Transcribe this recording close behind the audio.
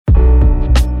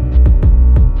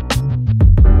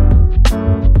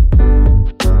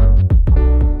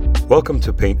Welcome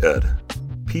to Paint Ed.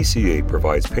 PCA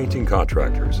provides painting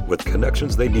contractors with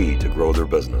connections they need to grow their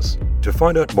business. To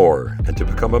find out more and to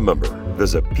become a member,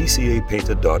 visit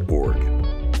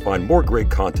pcapainted.org. Find more great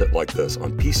content like this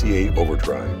on PCA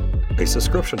Overdrive. A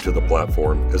subscription to the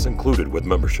platform is included with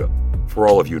membership. For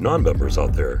all of you non-members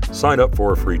out there, sign up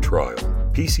for a free trial.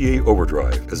 PCA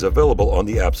Overdrive is available on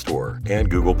the App Store and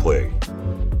Google Play.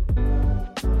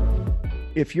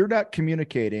 If you're not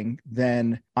communicating,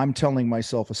 then I'm telling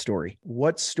myself a story.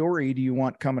 What story do you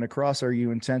want coming across? Are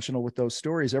you intentional with those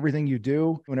stories? Everything you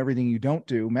do and everything you don't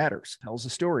do matters. Tells a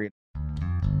story.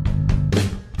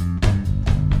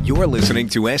 You're listening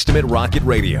to Estimate Rocket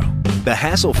Radio, the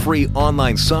hassle-free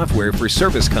online software for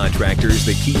service contractors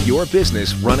that keep your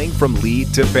business running from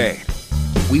lead to pay.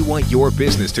 We want your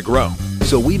business to grow,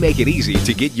 so we make it easy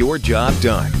to get your job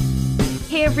done.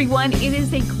 Hey everyone, it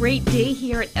is a great day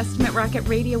here at Estimate Rocket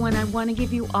Radio, and I want to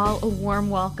give you all a warm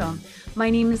welcome. My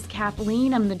name is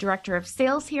Kathleen. I'm the Director of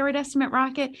Sales here at Estimate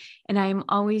Rocket, and I am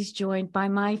always joined by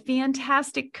my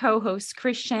fantastic co-host,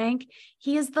 Chris Shank.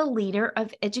 He is the leader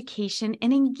of education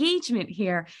and engagement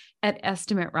here at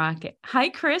Estimate Rocket. Hi,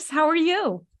 Chris. How are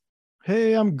you?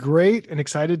 Hey, I'm great and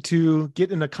excited to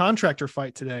get in a contractor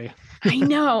fight today. I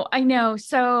know.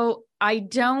 So I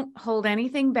don't hold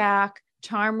anything back.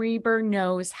 Tom Reber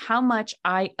knows how much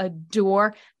I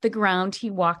adore the ground he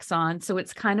walks on. So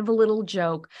it's kind of a little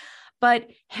joke.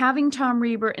 But having Tom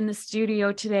Reber in the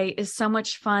studio today is so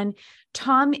much fun.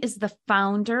 Tom is the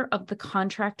founder of the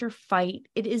Contractor Fight.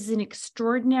 It is an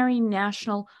extraordinary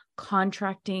national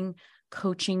contracting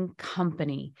coaching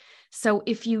company. So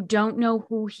if you don't know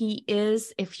who he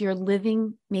is, if you're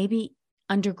living maybe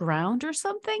underground or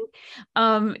something,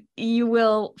 you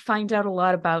will find out a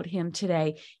lot about him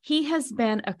today. He has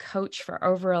been a coach for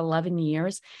over 11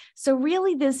 years. So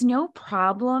really, there's no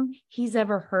problem he's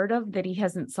ever heard of that he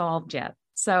hasn't solved yet.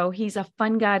 So he's a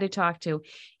fun guy to talk to.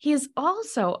 He is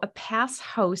also a past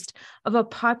host of a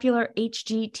popular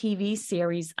HGTV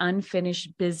series,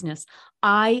 Unfinished Business.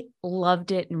 I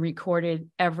loved it and recorded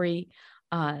every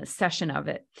session of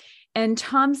it. And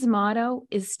Tom's motto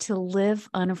is to live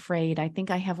unafraid. I think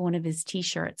I have one of his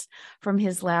t-shirts from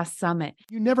his last summit.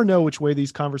 You never know which way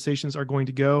these conversations are going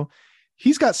to go.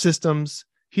 He's got systems.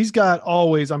 He's got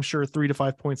always, I'm sure, 3 to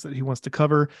 5 points that he wants to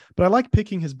cover, but I like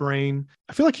picking his brain.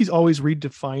 I feel like he's always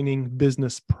redefining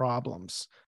business problems,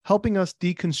 helping us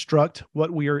deconstruct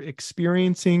what we are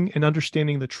experiencing and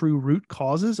understanding the true root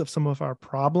causes of some of our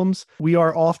problems. We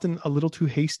are often a little too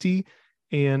hasty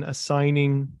in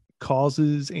assigning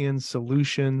causes and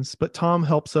solutions, but Tom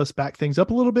helps us back things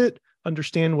up a little bit,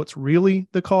 understand what's really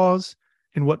the cause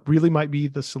and what really might be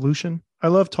the solution. I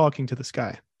love talking to this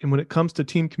guy. And when it comes to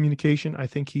team communication, I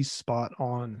think he's spot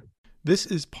on. This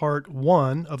is part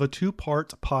 1 of a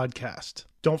 2-part podcast.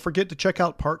 Don't forget to check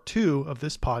out part 2 of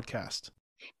this podcast.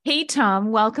 Hey,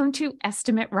 Tom, welcome to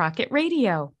Estimate Rocket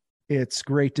Radio. It's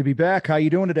great to be back. How you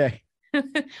doing today?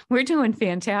 We're doing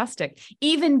fantastic.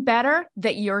 Even better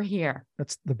that you're here.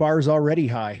 The bar is already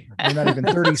high. We're not even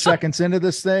 30 seconds into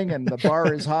this thing and the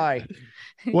bar is high.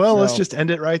 Well, let's just end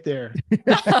it right there.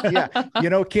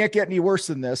 Yeah. Can't get any worse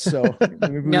than this. So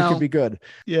maybe we can be good.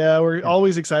 Yeah. We're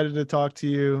always excited to talk to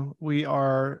you. We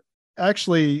are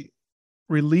actually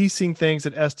releasing things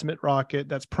at Estimate Rocket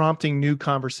that's prompting new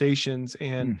conversations.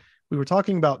 And we were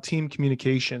talking about team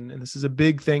communication, and this is a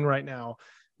big thing right now.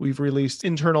 We've released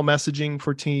internal messaging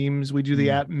for teams. We do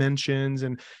the app mentions.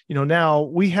 And, now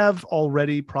we have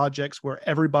already projects where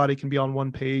everybody can be on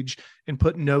one page and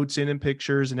put notes in and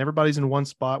pictures, and everybody's in one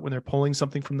spot when they're pulling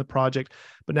something from the project.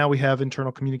 But now we have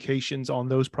internal communications on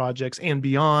those projects and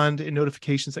beyond, and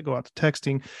notifications that go out to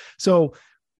texting. So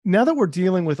now that we're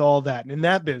dealing with all that and in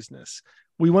that business,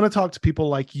 we want to talk to people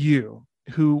like you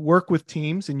who work with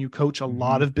teams, and you coach a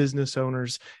lot of business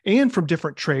owners and from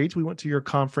different trades. We went to your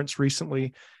conference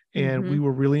recently, and we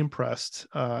were really impressed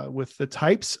with the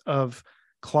types of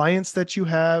clients that you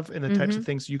have and the types of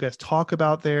things you guys talk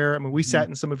about there. I mean, we sat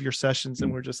in some of your sessions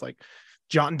and we're just like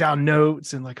jotting down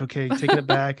notes and like, okay, taking it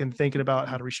back and thinking about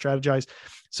how to re-strategize.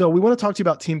 So we want to talk to you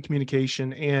about team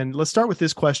communication. And let's start with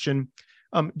this question.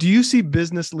 Do you see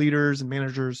business leaders and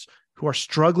managers who are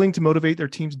struggling to motivate their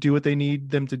teams to do what they need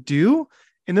them to do?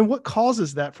 And then what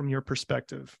causes that from your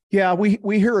perspective? Yeah,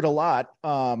 we hear it a lot.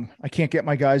 I can't get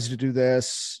my guys to do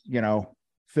this,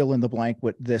 fill in the blank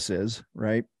what this is,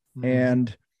 right?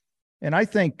 And I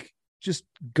think just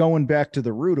going back to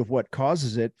the root of what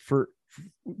causes it, for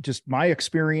just my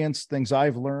experience, things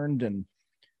I've learned and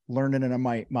learning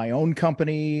in my own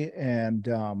company and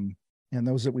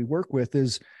those that we work with,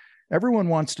 is everyone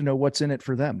wants to know what's in it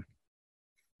for them.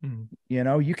 Mm. You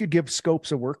know, you could give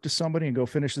scopes of work to somebody and go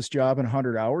finish this job in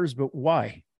 100 hours, but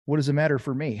why? What does it matter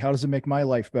for me? How does it make my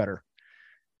life better?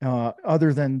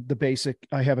 Other than the basic,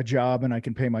 I have a job and I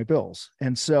can pay my bills.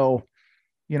 And so,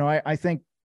 you know, I think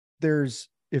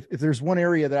if there's one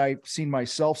area that I've seen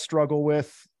myself struggle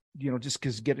with, you know, just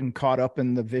because getting caught up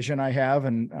in the vision I have,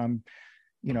 and I'm,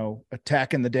 you know,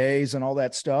 attacking the days and all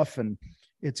that stuff. And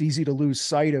it's easy to lose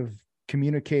sight of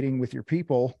communicating with your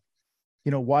people.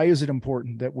 You know, why is it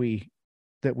important that we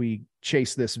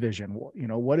chase this vision? You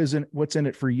know, what's in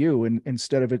it for you? And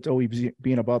instead of it always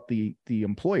being about the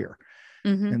employer.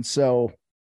 Mm-hmm. And so,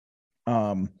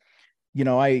 you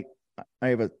know, I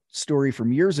have a story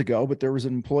from years ago, but there was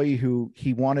an employee who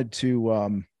he wanted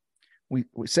to, we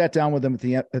sat down with him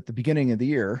at the beginning of the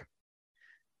year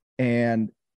and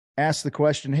asked the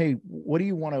question, hey, what do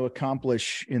you want to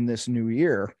accomplish in this new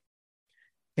year?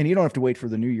 And you don't have to wait for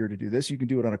the new year to do this. You can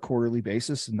do it on a quarterly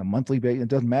basis and a monthly basis. It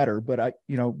doesn't matter. But I,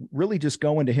 you know, really just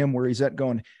going to him where he's at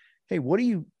going, hey, what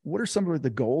are some of the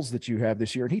goals that you have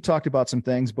this year? And he talked about some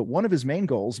things, but one of his main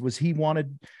goals was he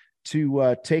wanted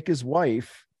to take his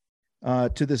wife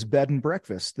to this bed and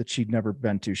breakfast that she'd never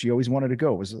been to. She always wanted to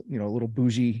go. It was, you know, a little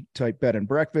bougie type bed and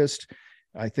breakfast.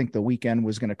 I think the weekend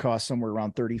was going to cost somewhere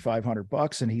around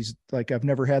 $3,500. And he's like, I've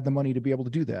never had the money to be able to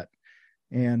do that.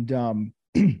 And,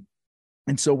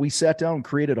 and so we sat down and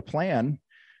created a plan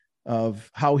of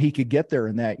how he could get there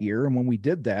in that year. And when we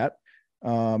did that,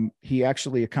 he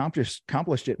actually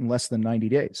accomplished it in less than 90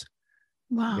 days.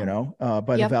 Wow. You know,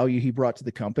 by the value he brought to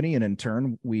the company. And in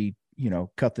turn, we, you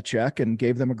know, cut the check and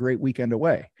gave them a great weekend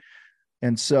away.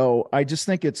 And so I just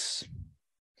think it's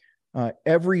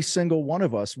every single one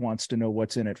of us wants to know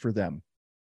what's in it for them,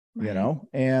 right. You know?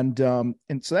 And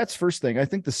so that's first thing. I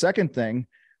think the second thing,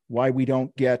 why we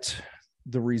don't get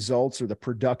the results or the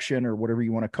production or whatever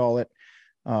you want to call it,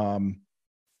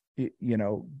 you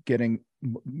know,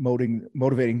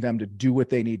 motivating them to do what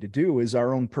they need to do is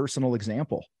our own personal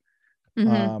example.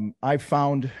 Mm-hmm. I've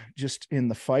found just in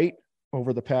the fight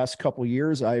over the past couple of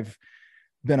years, I've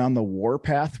been on the war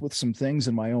path with some things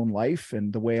in my own life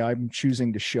and the way I'm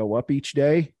choosing to show up each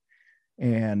day,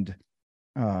 and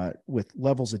with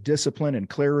levels of discipline and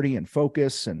clarity and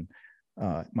focus and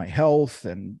my health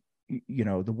and, you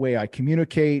know, the way I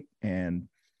communicate, and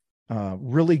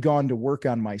really gone to work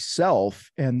on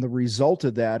myself. And the result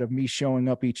of that, of me showing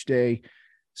up each day,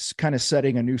 kind of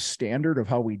setting a new standard of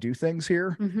how we do things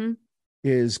here, mm-hmm.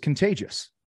 is contagious.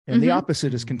 And mm-hmm. the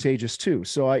opposite is contagious too.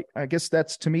 So I guess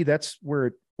that's, to me, that's where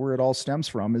it all stems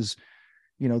from, is,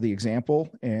 you know, the example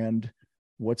and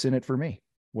what's in it for me,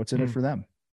 what's in mm-hmm. it for them.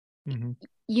 Mm-hmm.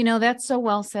 You know, that's so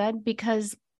well said,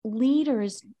 because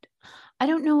leaders, I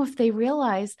don't know if they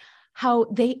realize how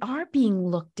they are being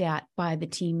looked at by the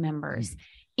team members,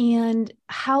 mm-hmm. and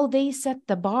how they set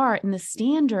the bar and the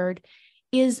standard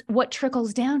is what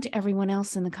trickles down to everyone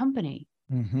else in the company.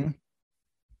 Mm-hmm.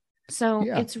 So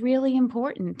it's really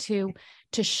important to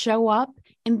show up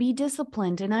and be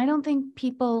disciplined. And I don't think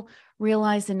people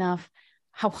realize enough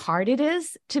how hard it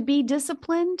is to be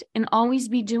disciplined and always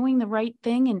be doing the right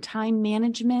thing, and time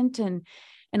management and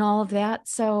all of that.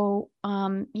 So,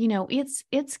 you know,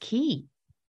 it's key.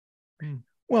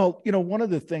 Well, you know, one of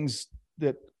the things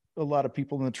that a lot of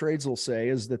people in the trades will say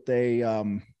is that they,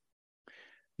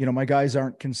 you know, my guys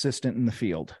aren't consistent in the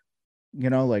field. You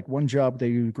know, like one job they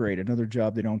do great, another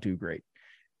job they don't do great.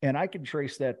 And I can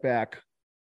trace that back.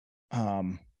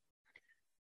 You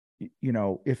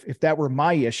know, if that were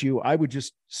my issue, I would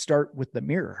just start with the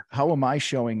mirror. How am I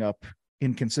showing up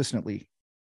inconsistently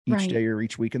each day or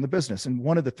each week in the business? And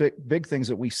one of the big things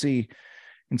that we see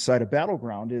inside a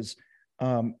Battleground is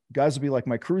guys will be like,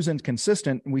 my crew's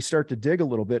inconsistent. And we start to dig a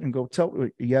little bit and go,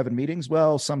 you having meetings?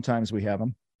 Well, sometimes we have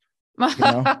them. You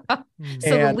know?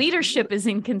 So the leadership is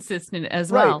inconsistent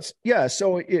as well. Right. Yeah.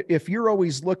 So if you're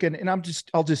always looking, and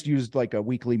I'll just use like a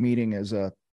weekly meeting as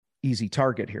a easy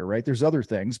target here, right? There's other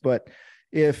things, but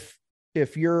if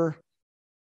you're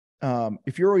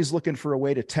always looking for a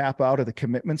way to tap out of the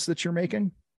commitments that you're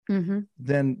making, mm-hmm.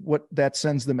 then what that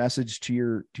sends the message to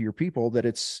your people that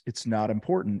it's not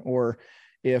important. Or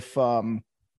if,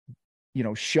 you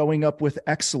know, showing up with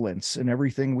excellence in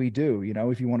everything we do, you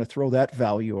know, if you want to throw that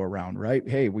value around, right?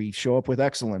 Hey, we show up with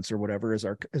excellence or whatever as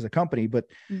a company, but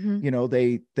mm-hmm. you know,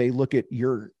 they look at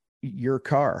your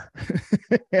car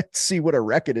and see what a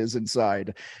wreck it is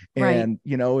inside. And, right.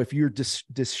 you know, if you're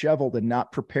disheveled and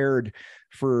not prepared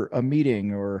for a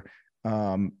meeting or,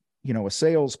 you know, a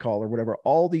sales call or whatever,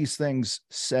 all these things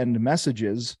send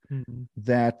messages mm-hmm.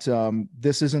 that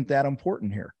this isn't that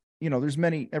important here. You know,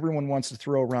 everyone wants to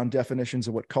throw around definitions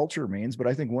of what culture means, but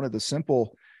I think one of the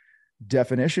simple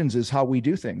definitions is how we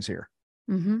do things here.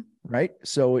 Right.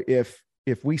 So if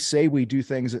we say we do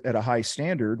things at a high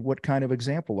standard, what kind of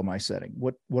example am I setting?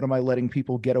 What am I letting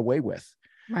people get away with?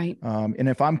 Right. And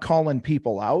if I'm calling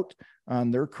people out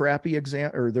on their crappy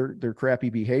or their crappy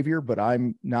behavior, but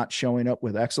I'm not showing up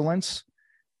with excellence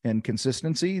and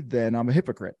consistency, then I'm a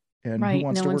hypocrite. And who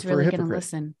wants to work for a hypocrite?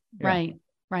 Listen. Yeah. Right.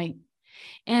 Right.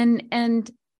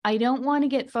 And I don't want to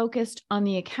get focused on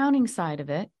the accounting side of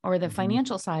it or the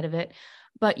financial side of it,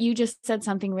 but you just said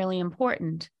something really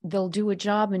important. They'll do a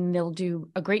job and they'll do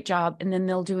a great job, and then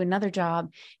they'll do another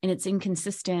job and it's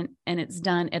inconsistent and it's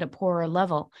done at a poorer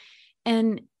level.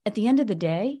 And at the end of the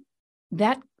day,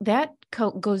 that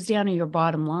goes down to your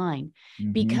bottom line,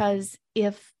 because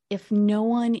if no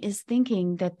one is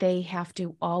thinking that they have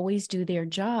to always do their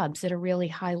jobs at a really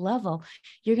high level,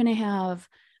 you're going to have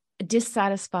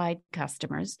dissatisfied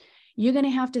customers. You're going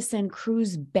to have to send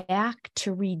crews back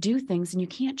to redo things, and you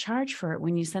can't charge for it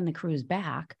when you send the crews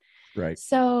back. Right.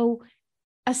 So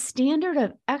a standard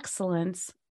of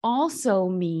excellence also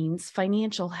means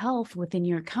financial health within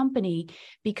your company,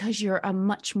 because you're a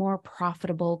much more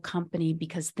profitable company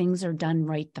because things are done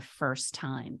right the first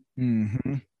time.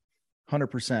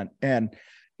 100%. And,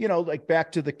 like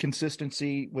back to the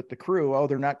consistency with the crew. Oh,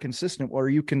 they're not consistent. Well, are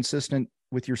you consistent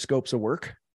with your scopes of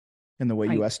work and the way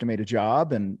you estimate a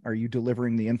job? And are you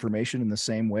delivering the information in the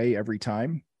same way every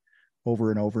time, over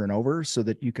and over and over, so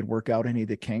that you can work out any of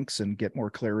the kinks and get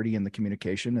more clarity in the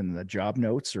communication and the job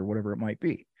notes or whatever it might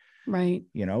be? Right.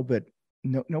 But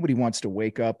nobody wants to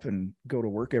wake up and go to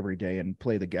work every day and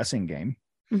play the guessing game.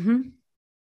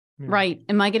 Right.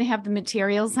 Am I going to have the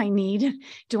materials I need?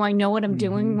 Do I know what I'm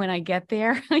doing when I get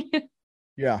there?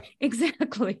 Yeah.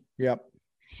 Exactly. Yep.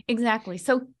 Exactly.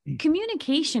 So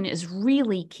communication is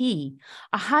really key.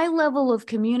 A high level of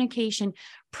communication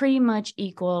pretty much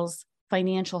equals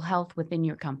financial health within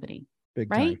your company. Big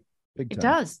right? Time. Big time. It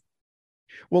does.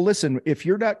 Well, listen, if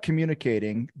you're not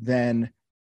communicating, then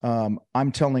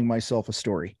I'm telling myself a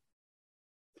story.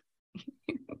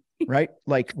 Right?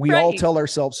 Like we all tell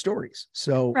ourselves stories.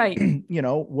 So,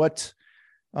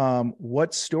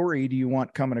 what story do you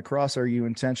want coming across? Are you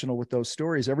intentional with those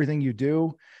stories? Everything you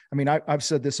do. I mean, I've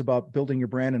said this about building your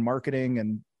brand and marketing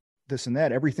and this and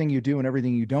that. Everything you do and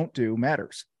everything you don't do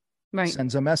matters. Right.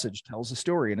 Sends a message, tells a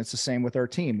story. And it's the same with our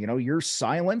team. Your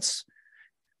silence,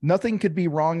 nothing could be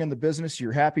wrong in the business.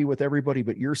 You're happy with everybody,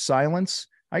 but your silence.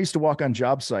 I used to walk on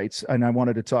job sites and I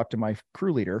wanted to talk to my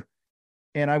crew leader,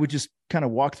 and I would just kind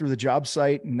of walk through the job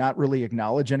site and not really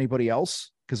acknowledge anybody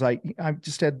else, because I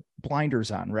just had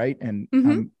blinders on. Right.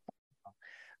 And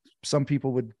some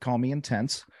people would call me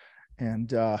intense,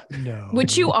 and no,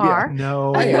 which you are. Yeah,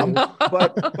 no, I am.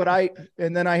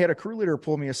 And then I had a crew leader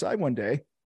pull me aside one day, and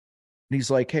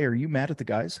he's like, "Hey, are you mad at the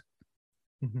guys?"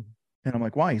 And I'm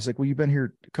like, "Why?" He's like, "Well, you've been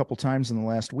here a couple times in the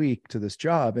last week to this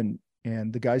job, and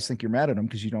the guys think you're mad at them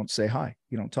because you don't say hi,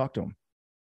 you don't talk to them."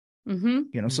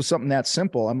 So something that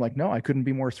simple. I'm like, no, I couldn't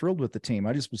be more thrilled with the team.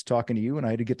 I just was talking to you and I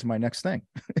had to get to my next thing,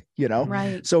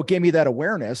 Right. So it gave me that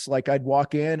awareness. Like I'd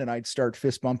walk in and I'd start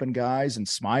fist bumping guys and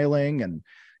smiling and,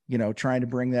 trying to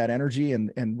bring that energy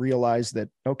and realize that,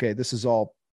 okay, this is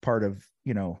all part of,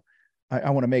 I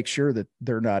want to make sure that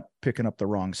they're not picking up the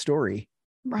wrong story,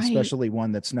 right. Especially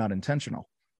one that's not intentional.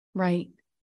 Right.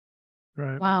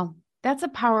 Right. Wow. That's a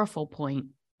powerful point.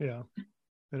 Yeah.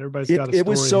 And everybody's got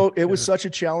a story. It was such a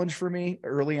challenge for me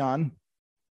early on,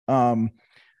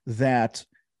 that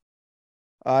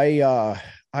I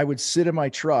would sit in my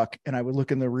truck and I would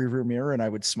look in the rearview mirror and I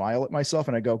would smile at myself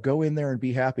and I go in there and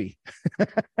be happy.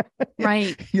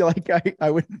 Right.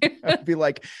 I would be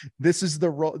like, this is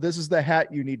the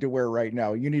hat you need to wear right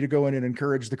now. You need to go in and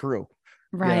encourage the crew.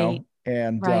 Right.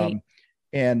 And, right.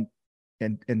 And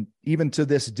even to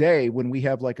this day, when we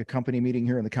have like a company meeting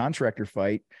here in the contractor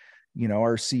fight,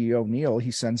 our CEO, Neil,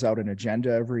 he sends out an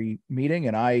agenda every meeting,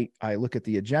 and I look at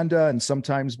the agenda, and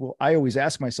sometimes I always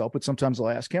ask myself, but sometimes I'll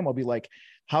ask him, I'll be like,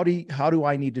 how do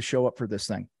I need to show up for this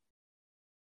thing?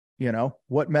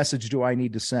 What message do I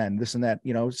need to send, this and that,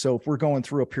 so if we're going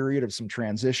through a period of some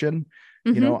transition,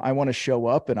 I want to show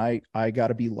up and I got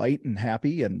to be light and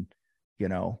happy. And,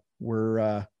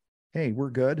 we're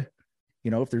good.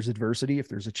 If there's adversity, if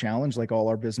there's a challenge, like all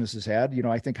our businesses had,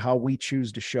 I think how we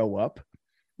choose to show up.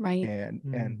 Right.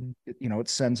 And it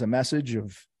sends a message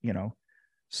of,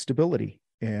 stability.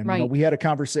 And, right. We had a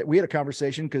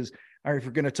conversation because if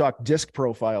we're going to talk disc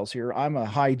profiles here, I'm a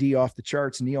high D off the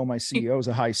charts. Neil, my CEO, is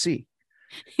a high C.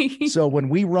 So when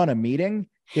we run a meeting,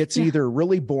 it's either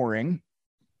really boring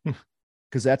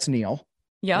because that's Neil.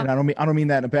 Yeah. And I don't mean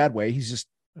that in a bad way. He's just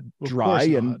dry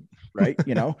and right.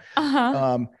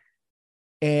 Uh-huh.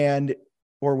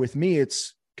 Or with me,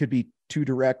 could be too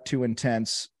direct, too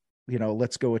intense,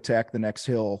 let's go attack the next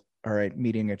hill. All right,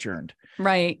 meeting adjourned.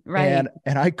 Right. And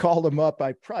I called him up,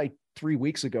 I probably 3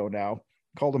 weeks ago now,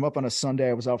 called him up on a Sunday.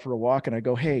 I was out for a walk and I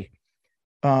go, hey,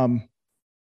 I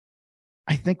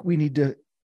think we need to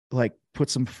like put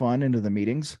some fun into the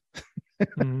meetings.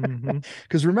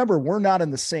 Because remember, we're not in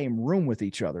the same room with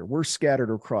each other. We're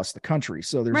scattered across the country.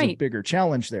 So there's a bigger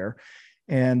challenge there.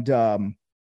 And, so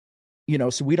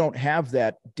we don't have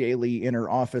that daily inner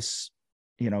office,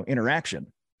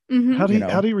 interaction. Mm-hmm.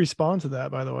 How do you respond to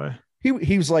that, by the way?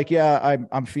 He was like, yeah,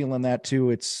 I'm feeling that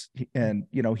too. And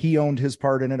he owned his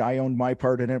part in it. I owned my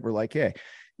part in it. We're like, hey,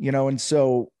 and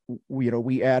so,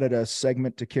 we added a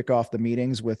segment to kick off the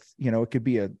meetings with, it could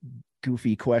be a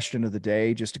goofy question of the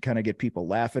day just to kind of get people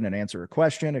laughing and answer a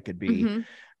question. It could be,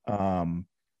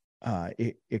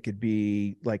 it could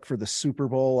be like for the Super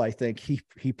Bowl. I think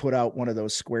he put out one of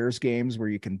those squares games where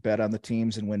you can bet on the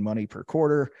teams and win money per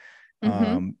quarter.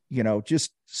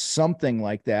 Just something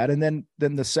like that. And then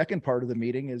the second part of the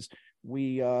meeting is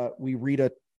we read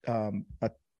a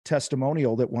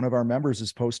testimonial that one of our members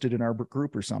has posted in our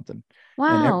group or something.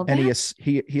 Wow. And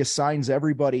he assigns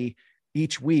everybody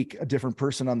each week, a different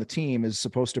person on the team is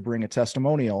supposed to bring a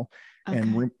testimonial.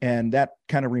 Okay. And that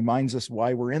kind of reminds us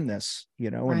why we're in this,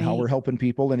 and how we're helping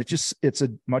people. And it's a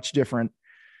much different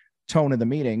tone of the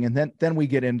meeting. And then we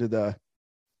get into the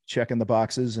checking the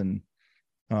boxes and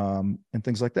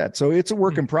things like that. So it's a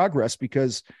work in progress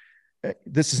because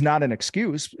this is not an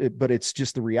excuse, but it's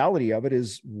just the reality of it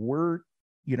is we're,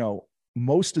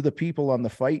 most of the people on the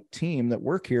fight team that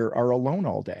work here are alone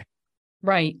all day.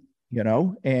 Right.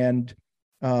 And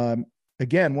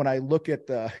again, when I look at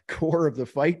the core of the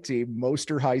fight team,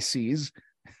 most are high C's,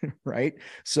 right?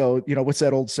 So, what's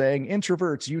that old saying?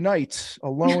 Introverts unite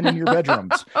alone in your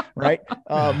bedrooms, right?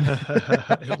 And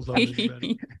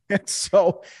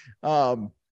so,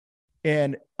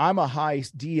 and I'm a high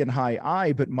D and high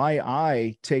I, but my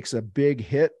I takes a big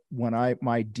hit when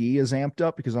my D is amped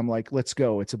up because I'm like, let's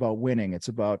go. It's about winning. It's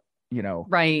about,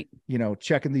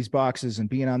 checking these boxes and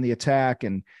being on the attack.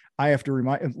 And I have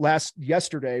to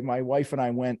yesterday, my wife and I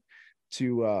went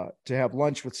to have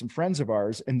lunch with some friends of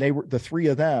ours, and they were the three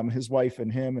of them, his wife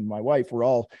and him and my wife were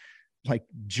all like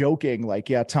joking, like,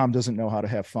 yeah, Tom doesn't know how to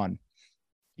have fun.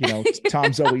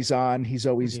 Tom's always on. He's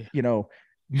always,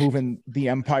 moving the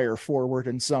empire forward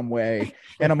in some way.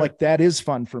 And I'm like, that is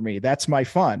fun for me. That's my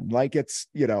fun. Like it's,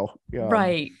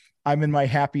 right. I'm in my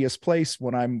happiest place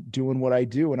when I'm doing what I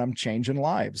do and I'm changing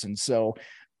lives. And so,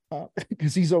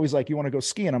 cause he's always like, you want to go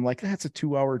skiing? I'm like, that's a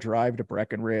 2-hour drive to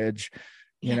Breckenridge,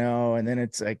 and then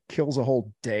it's like kills a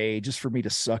whole day just for me to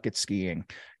suck at skiing,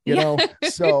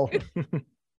 so,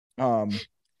 and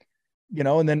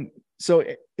then, so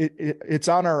it's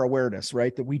on our awareness,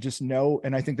 right? That we just know.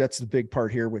 And I think that's the big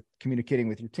part here with communicating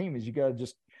with your team is you got to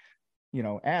just,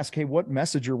 ask, hey, what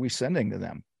message are we sending to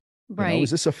them? Right.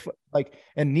 Is this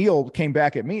and Neil came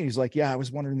back at me and he's like, yeah, I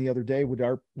was wondering the other day, would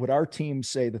our team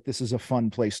say that this is a fun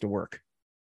place to work?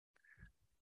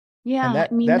 Yeah.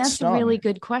 That's a really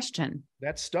good question.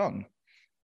 That stung.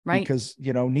 Right. Because,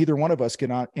 neither one of us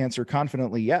can answer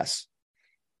confidently yes.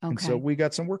 Okay. And so we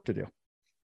got some work to do.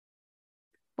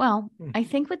 Well, I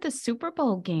think with the Super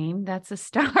Bowl game, that's a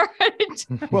start.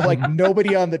 Well, like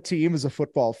nobody on the team is a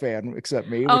football fan except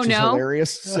me, which is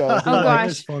hilarious. So, oh gosh,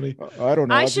 that's funny. I don't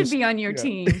know. I should be on your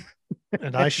team,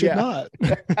 and I should not.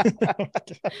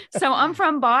 So I'm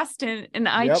from Boston, and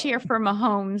I cheer for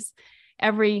Mahomes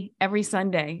every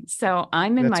Sunday. So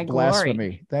I'm in my blasphemy.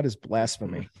 Glory. That is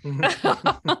blasphemy.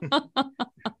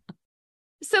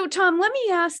 So Tom, let me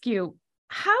ask you.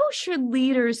 How should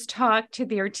leaders talk to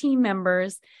their team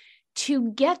members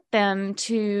to get them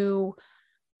to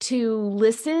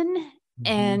listen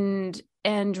and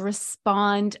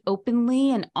respond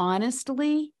openly and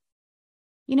honestly?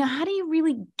 How do you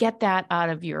really get that out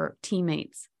of your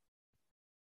teammates?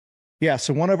 Yeah.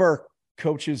 So one of our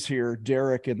coaches here,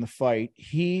 Derek in the fight,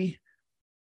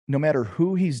 no matter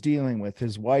who he's dealing with,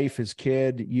 his wife, his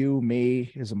kid, you,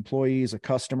 me, his employees, a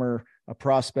customer, a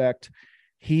prospect,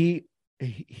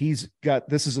 he's got,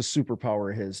 this is a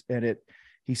superpower of his. And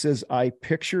he says, I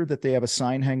picture that they have a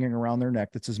sign hanging around their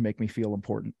neck that says, make me feel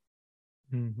important.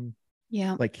 Mm-hmm.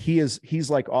 Yeah. Like he's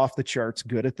like off the charts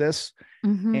good at this.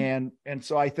 Mm-hmm. And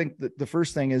so I think that the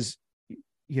first thing is,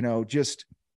 just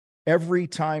every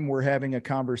time we're having a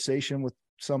conversation with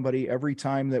somebody, every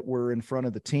time that we're in front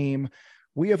of the team,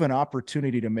 we have an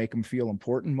opportunity to make them feel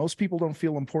important. Most people don't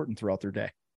feel important throughout their day.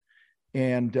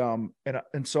 And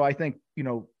so I think,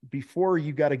 before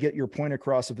you got to get your point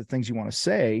across of the things you want to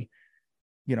say,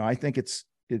 I think it's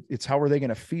how are they going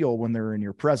to feel when they're in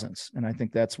your presence? And I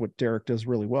think that's what Derek does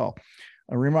really well.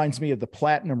 It reminds me of the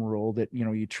platinum rule that,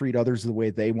 you treat others the way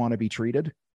they want to be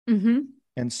treated. Mm-hmm.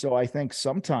 And so I think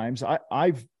sometimes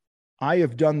I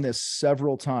have done this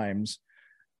several times,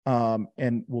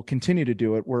 and will continue to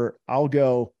do it, where I'll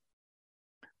go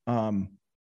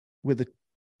with a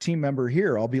team member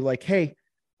here. I'll be like, hey,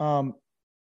 how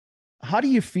do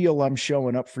you feel I'm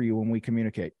showing up for you when we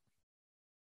communicate?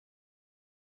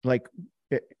 Like,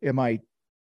 am I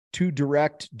too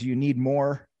direct? Do you need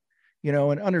more?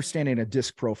 And understanding a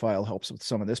disc profile helps with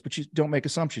some of this, but you don't make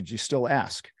assumptions. You still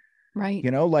ask. Right.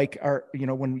 Like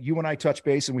when you and I touch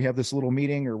base and we have this little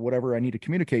meeting or whatever, I need to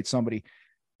communicate somebody,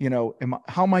 how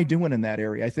am I doing in that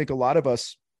area? I think a lot of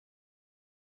us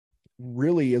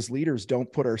really, as leaders,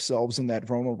 don't put ourselves in that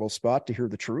vulnerable spot to hear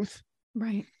the truth.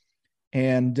 Right.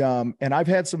 And I've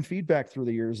had some feedback through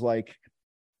the years, like,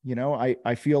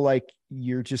 I feel like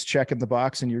you're just checking the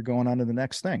box and you're going on to the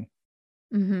next thing.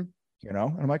 Mm-hmm. And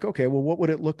I'm like, okay, well, what would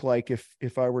it look like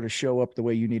if I were to show up the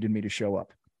way you needed me to show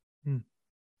up?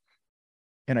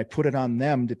 And I put it on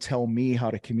them to tell me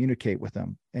how to communicate with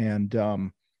them. And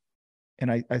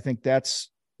I think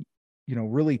that's,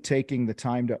 really taking the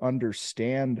time to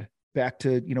understand back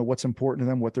to, what's important to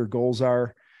them, what their goals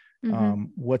are, Mm-hmm.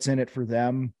 What's in it for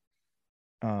them.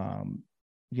 And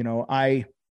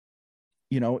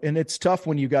it's tough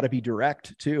when you got to be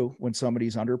direct too, when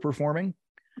somebody's underperforming.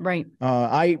 Right.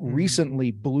 I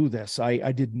recently blew this.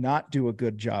 I did not do a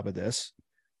good job of this,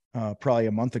 probably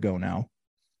a month ago now,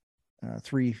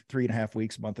 3.5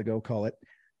 weeks, a month ago, call it.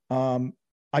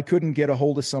 I couldn't get a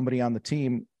hold of somebody on the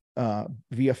team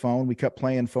via phone. We kept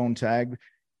playing phone tag,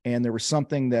 and there was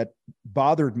something that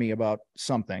bothered me about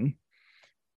something.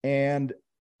 And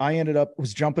I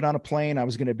was jumping on a plane. I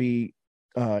was going to be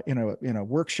in a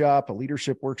workshop, a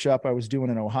leadership workshop I was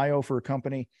doing in Ohio for a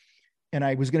company. And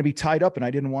I was going to be tied up, and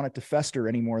I didn't want it to fester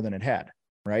any more than it had.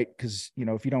 Right. Because,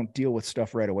 if you don't deal with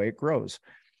stuff right away, it grows.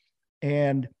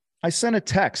 And I sent a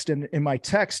text, and in my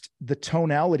text, the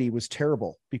tonality was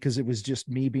terrible because it was just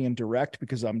me being direct,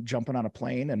 because I'm jumping on a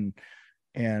plane and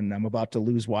I'm about to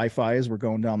lose Wi-Fi as we're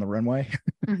going down the runway,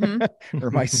 Mm-hmm.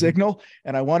 or my signal.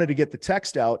 And I wanted to get the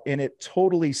text out, and it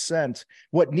totally sent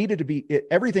what needed to be,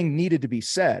 everything needed to be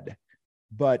said,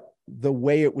 but the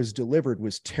way it was delivered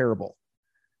was terrible.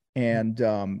 And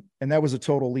that was a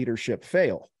total leadership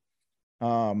fail.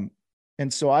 And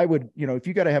so I would, if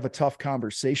you got to have a tough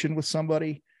conversation with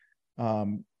somebody,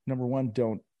 number one,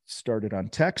 don't start it on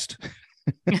text,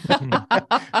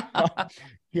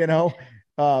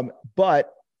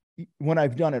 but when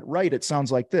I've done it right, it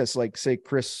sounds like this, like, say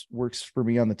Chris works for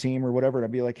me on the team or whatever. And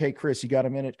I'd be like, hey, Chris, you got a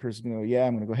minute? Chris is going to go, yeah.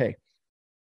 I'm going to go, hey,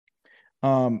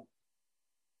 I'm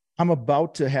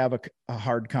about to have a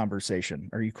hard conversation.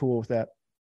 Are you cool with that?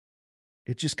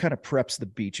 It just kind of preps the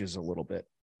beaches a little bit.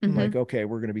 Mm-hmm. Like, okay,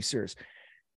 we're going to be serious.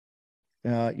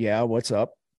 Yeah. What's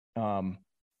up?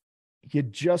 You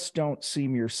just don't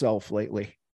seem yourself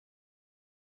lately.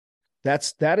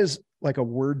 That is like a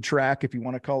word track, if you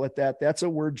want to call it that. That's a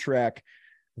word track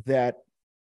that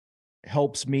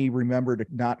helps me remember to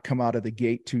not come out of the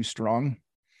gate too strong.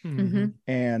 Mm-hmm.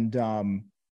 And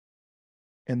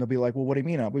they'll be like, well, what do you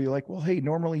mean? I'll be like, well, hey,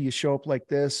 normally you show up like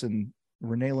this, and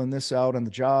we're nailing this out on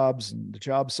the jobs and the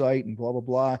job site and blah, blah,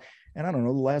 blah. And I don't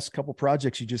know, the last couple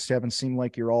projects, you just haven't seemed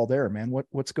like you're all there, man.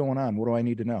 What's going on? What do I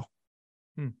need to know?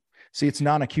 See, it's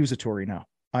non-accusatory now.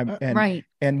 Right.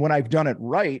 And when I've done it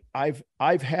right,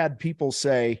 I've had people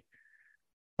say,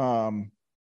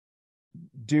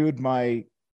 dude, my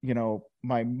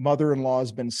mother-in-law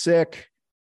has been sick,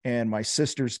 and my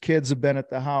sister's kids have been at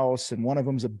the house, and one of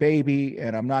them's a baby,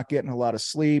 and I'm not getting a lot of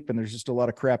sleep, and there's just a lot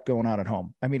of crap going on at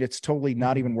home. I mean, it's totally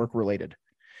not even work related.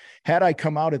 Had I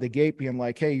come out of the gate being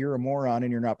like, hey, you're a moron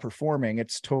and you're not performing,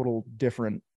 it's total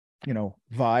different, vibe.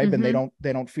 Mm-hmm. And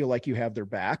they don't feel like you have their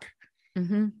back.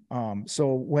 Mm-hmm.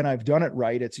 So when I've done it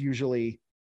right, it's usually,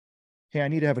 hey, I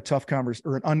need to have a tough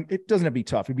conversation, it doesn't have to be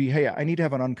tough. It'd be, hey, I need to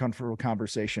have an uncomfortable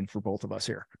conversation for both of us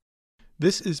here.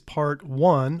 This is part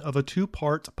 1 of a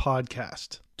 2-part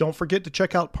podcast. Don't forget to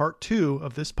check out part 2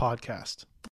 of this podcast.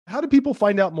 How do people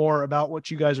find out more about what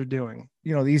you guys are doing?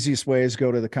 The easiest way is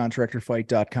go to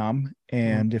thecontractorfight.com.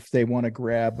 And if they want to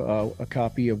grab a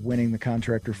copy of Winning the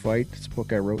Contractor Fight, it's a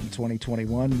book I wrote in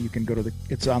 2021, you can go to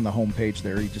it's on the homepage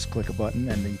there. You just click a button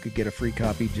and you could get a free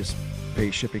copy, just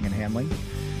pay shipping and handling.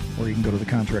 Or you can go to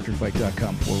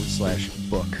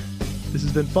thecontractorfight.com/book. This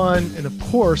has been fun. And of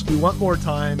course, we want more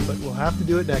time, but we'll have to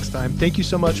do it next time. Thank you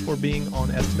so much for being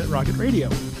on Estimate Rocket Radio.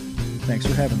 Thanks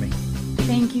for having me.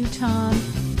 Thank you, Tom.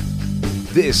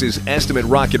 This is Estimate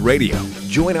Rocket Radio.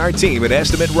 Join our team at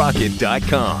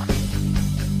estimaterocket.com.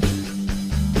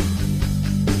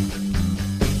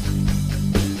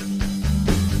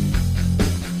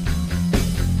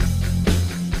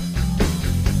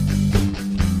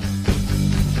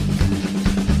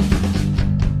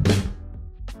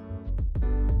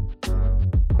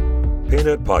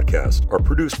 PaintNet podcasts are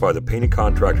produced by the Painting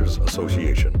Contractors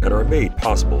Association and are made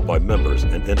possible by members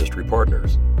and industry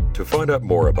partners. To find out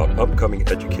more about upcoming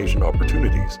education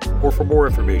opportunities or for more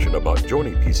information about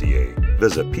joining PCA,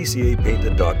 visit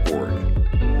pcapainted.org.